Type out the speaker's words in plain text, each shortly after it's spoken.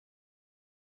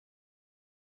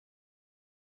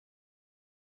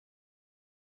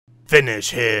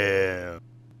Finish him.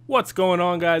 What's going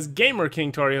on, guys? Gamer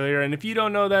King Tario here, and if you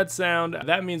don't know that sound,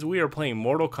 that means we are playing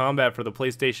Mortal Kombat for the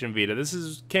PlayStation Vita.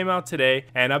 This came out today,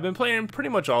 and I've been playing pretty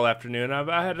much all afternoon.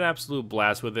 I had an absolute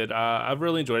blast with it. I've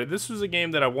really enjoyed it. This was a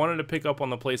game that I wanted to pick up on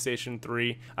the PlayStation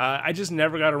 3. I just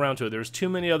never got around to it. There's too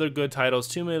many other good titles,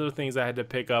 too many other things I had to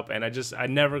pick up, and I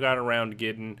never got around to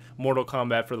getting Mortal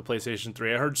Kombat for the PlayStation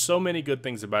 3. I heard so many good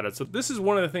things about it. So this is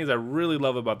one of the things I really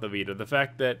love about the Vita, the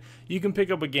fact that you can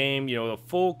pick up a game, you know, a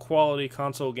full quality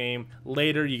console game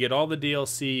later. You get all the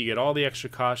DLC, you get all the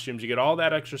extra costumes, you get all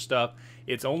that extra stuff.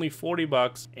 It's only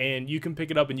 $40 and you can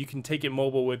pick it up and you can take it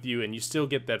mobile with you, and you still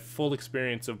get that full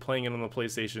experience of playing it on the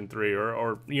PlayStation 3,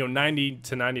 or you know, 90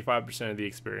 to 95% of the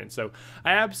experience. So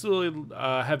I absolutely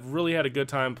have really had a good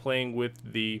time playing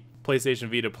with the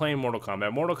PlayStation Vita, playing Mortal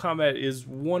Kombat. Mortal Kombat is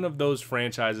one of those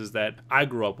franchises that I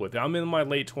grew up with. I'm in my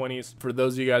late 20s, for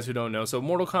those of you guys who don't know. So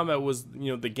Mortal Kombat was,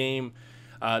 you know, the game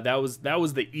that was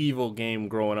the evil game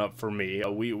growing up for me.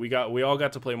 We all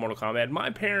got to play Mortal Kombat. And my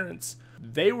parents,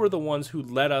 they were the ones who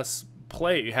let us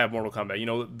have Mortal Kombat. You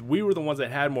know, we were the ones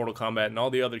that had Mortal Kombat, and all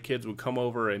the other kids would come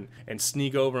over and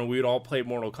sneak over, and we would all play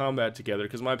Mortal Kombat together,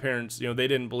 because my parents, you know, they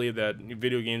didn't believe that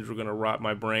video games were going to rot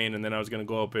my brain and then I was going to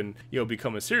go up and, you know,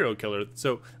 become a serial killer.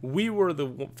 So we were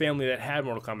the family that had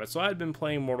Mortal Kombat. So I'd been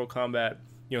playing Mortal Kombat,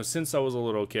 you know, since I was a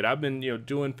little kid. I've been, you know,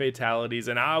 doing fatalities,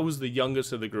 and I was the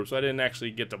youngest of the group, so I didn't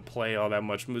actually get to play all that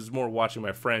much. It was more watching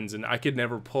my friends, and I could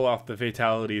never pull off the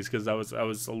fatalities because I was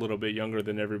a little bit younger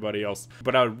than everybody else.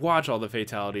 But I would watch all the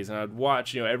fatalities, and I'd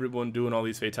watch, you know, everyone doing all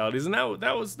these fatalities, and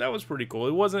that was pretty cool.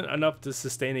 It wasn't enough to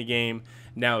sustain a game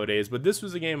nowadays, but this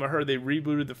was a game I heard they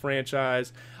rebooted the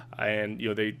franchise, and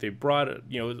you know, they brought,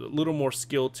 you know, a little more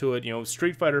skill to it. You know,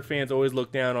 Street Fighter fans always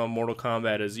look down on Mortal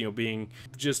Kombat as, you know, being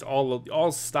just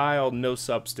all style, no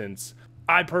substance.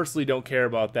 I personally don't care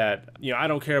about that. You know, I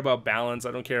don't care about balance.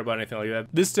 I don't care about anything like that.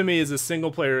 This to me is a single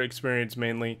player experience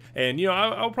mainly. And, you know,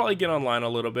 I'll probably get online a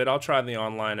little bit. I'll try the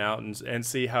online out and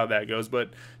see how that goes.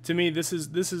 But to me, this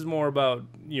is more about,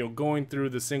 you know, going through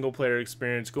the single player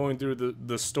experience, going through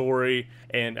the story,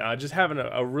 and just having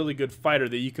a really good fighter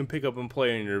that you can pick up and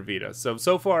play on your Vita.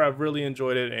 So far I've really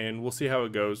enjoyed it, and we'll see how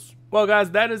it goes. Well,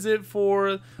 guys, that is it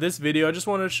for this video. I just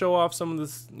wanted to show off some of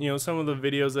this, you know, some of the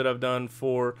videos that I've done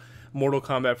for Mortal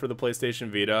Kombat for the PlayStation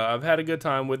Vita. I've had a good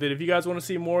time with it. If you guys want to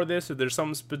see more of this, if there's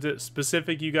something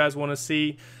specific you guys want to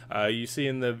see, you see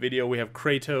in the video we have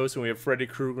Kratos and we have Freddy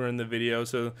Krueger in the video.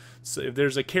 So if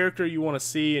there's a character you want to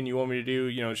see and you want me to do,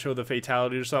 you know, show the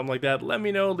fatality or something like that, let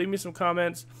me know. Leave me some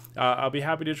comments. I'll be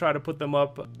happy to try to put them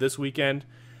up this weekend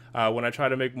when I try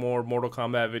to make more Mortal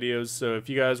Kombat videos. So if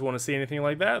you guys want to see anything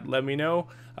like that, let me know.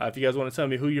 If you guys want to tell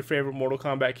me who your favorite Mortal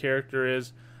Kombat character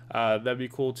is, that'd be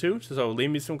cool too. So leave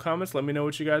me some comments, let me know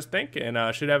what you guys think, and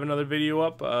I should have another video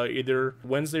up either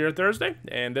Wednesday or Thursday.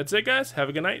 And that's it, guys. Have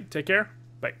a good night. Take care.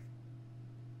 Bye.